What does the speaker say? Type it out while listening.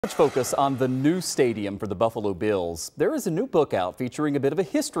Much focus on the new stadium for the Buffalo Bills. There is a new book out featuring a bit of a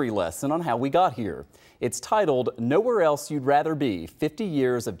history lesson on how we got here. It's titled Nowhere Else You'd Rather Be, 50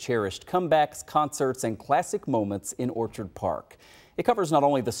 Years of Cherished Comebacks, Concerts, and Classic Moments in Orchard Park. It covers not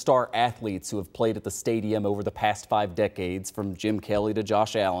only the star athletes who have played at the stadium over the past 5 decades, from Jim Kelly to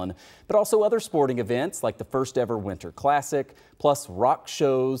Josh Allen, but also other sporting events like the first ever Winter Classic, plus rock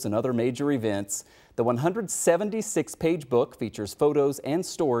shows and other major events. The 176-page book features photos and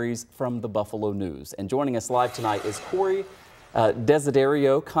stories from the Buffalo News. And joining us live tonight is Corey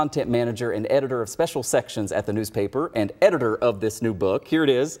Desiderio, content manager and editor of special sections at the newspaper and editor of this new book. Here it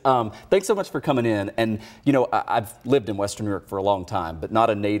is. Thanks so much for coming in. And, you know, I've lived in Western New York for a long time, but not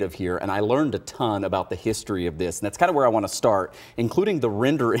a native here. And I learned a ton about the history of this. And that's kind of where I want to start, including the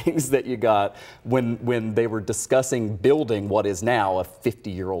renderings that you got when they were discussing building what is now a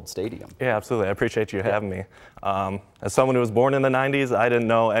 50-year-old stadium. Yeah, absolutely. I appreciate you having me. As someone who was born in the 90s, I didn't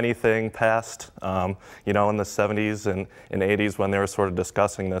know anything past, you know, in the 70s and 80s when they were sort of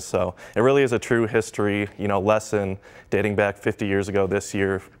discussing this. So it really is a true history, you know, lesson dating back 50 years ago this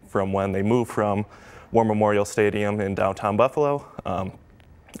year from when they moved from War Memorial Stadium in downtown Buffalo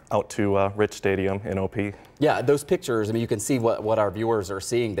out to Rich Stadium in OP. Yeah, those pictures, I mean, you can see what our viewers are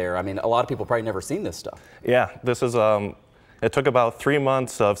seeing there. I mean, a lot of people probably never seen this stuff. Yeah, this is, it took about 3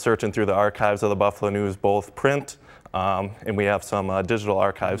 months of searching through the archives of the Buffalo News, both print, and we have some digital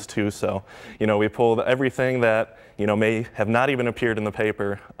archives too. So, you know, we pulled everything that, you know, may have not even appeared in the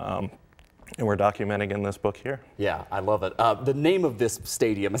paper, and we're documenting in this book here. Yeah, I love it. The name of this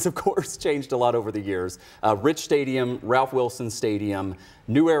stadium has, of course, changed a lot over the years. Rich Stadium, Ralph Wilson Stadium,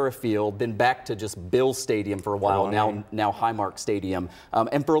 New Era Field, then back to just Bill Stadium for a while, now Highmark Stadium.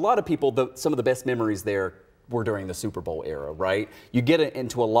 And for a lot of people, some of the best memories there were during the Super Bowl era, right? You get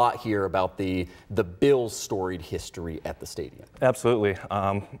into a lot here about the Bills' storied history at the stadium. Absolutely.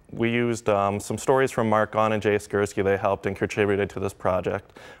 We used some stories from Mark Gunn and Jay Skursky. They helped and contributed to this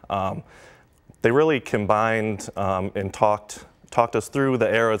project. They really combined and talked us through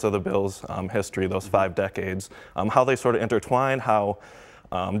the eras of the Bills' history, those 5 decades, how they sort of intertwine, how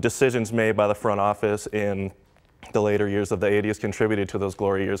decisions made by the front office in the later years of the 80s contributed to those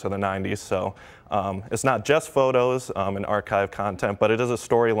glory years of the 90s. So it's not just photos and archive content, but it is a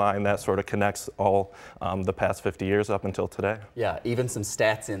storyline that sort of connects all the past 50 years up until today. Yeah, even some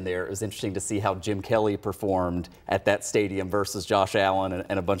stats in there. It was interesting to see how Jim Kelly performed at that stadium versus Josh Allen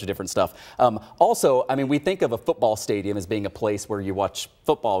and a bunch of different stuff. Also, I mean, we think of a football stadium as being a place where you watch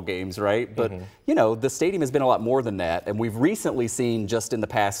football games, right? But, you know, the stadium has been a lot more than that. And we've recently seen, just in the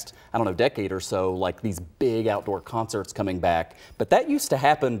past, I don't know, decade or so, like these big outdoor concerts coming back. But that used to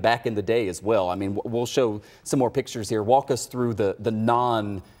happen back in the day as well. I mean, we'll show some more pictures here. Walk us through the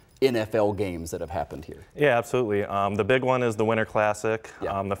non-NFL games that have happened here. Yeah, absolutely. The big one is the Winter Classic,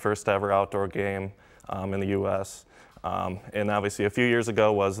 the first ever outdoor game in the U.S. And obviously a few years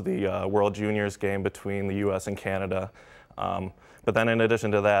ago was the World Juniors game between the U.S. and Canada. But then in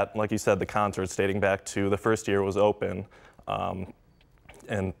addition to that, like you said, the concerts dating back to the first year was open.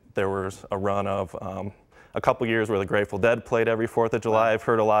 And there was a run of a couple years where the Grateful Dead played every 4th of July. I've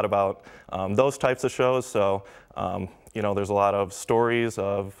heard a lot about those types of shows. So, you know, there's a lot of stories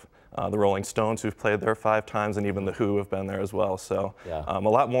of the Rolling Stones who've played there 5 times, and even the Who have been there as well. So a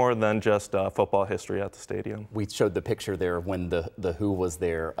lot more than just football history at the stadium. We showed the picture there when the Who was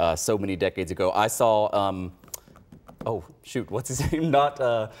there so many decades ago. I saw, oh shoot, what's his name? Not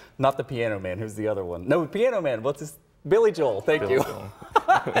the Piano Man. Who's the other one? No, Piano Man. What's his? Billy Joel. Thank you.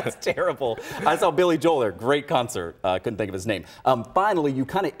 That's terrible. I saw Billy Joel there. Great concert. Couldn't think of his name. Finally, you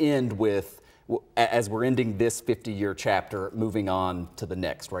kind of end with, as we're ending this 50-year chapter, moving on to the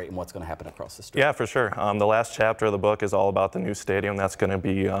next, right, and what's going to happen across the street. Yeah, for sure. The last chapter of the book is all about the new stadium that's going to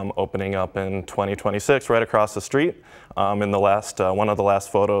be opening up in 2026 right across the street. And the last, one of the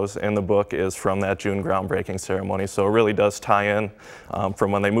last photos in the book is from that June groundbreaking ceremony. So it really does tie in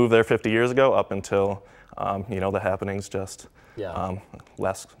from when they moved there 50 years ago up until you know, the happenings just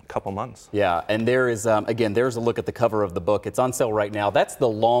last couple months. Yeah, and there is, again, there's a look at the cover of the book. It's on sale right now. That's the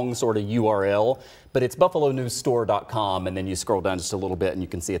long sort of URL, but it's buffalonewsstore.com, and then you scroll down just a little bit and you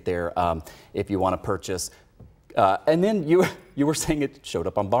can see it there if you want to purchase. And then you were saying it showed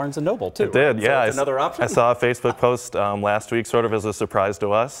up on Barnes & Noble too. It did, yeah. So it's another option? I saw a Facebook post last week sort of as a surprise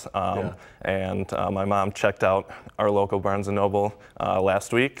to us. And my mom checked out our local Barnes & Noble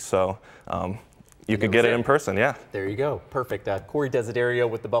last week. So you could get it in person, yeah. There you go. Perfect. Corey Desiderio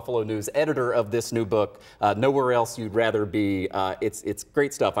with the Buffalo News, editor of this new book, Nowhere Else You'd Rather Be. It's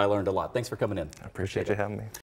great stuff. I learned a lot. Thanks for coming in. I appreciate you having me.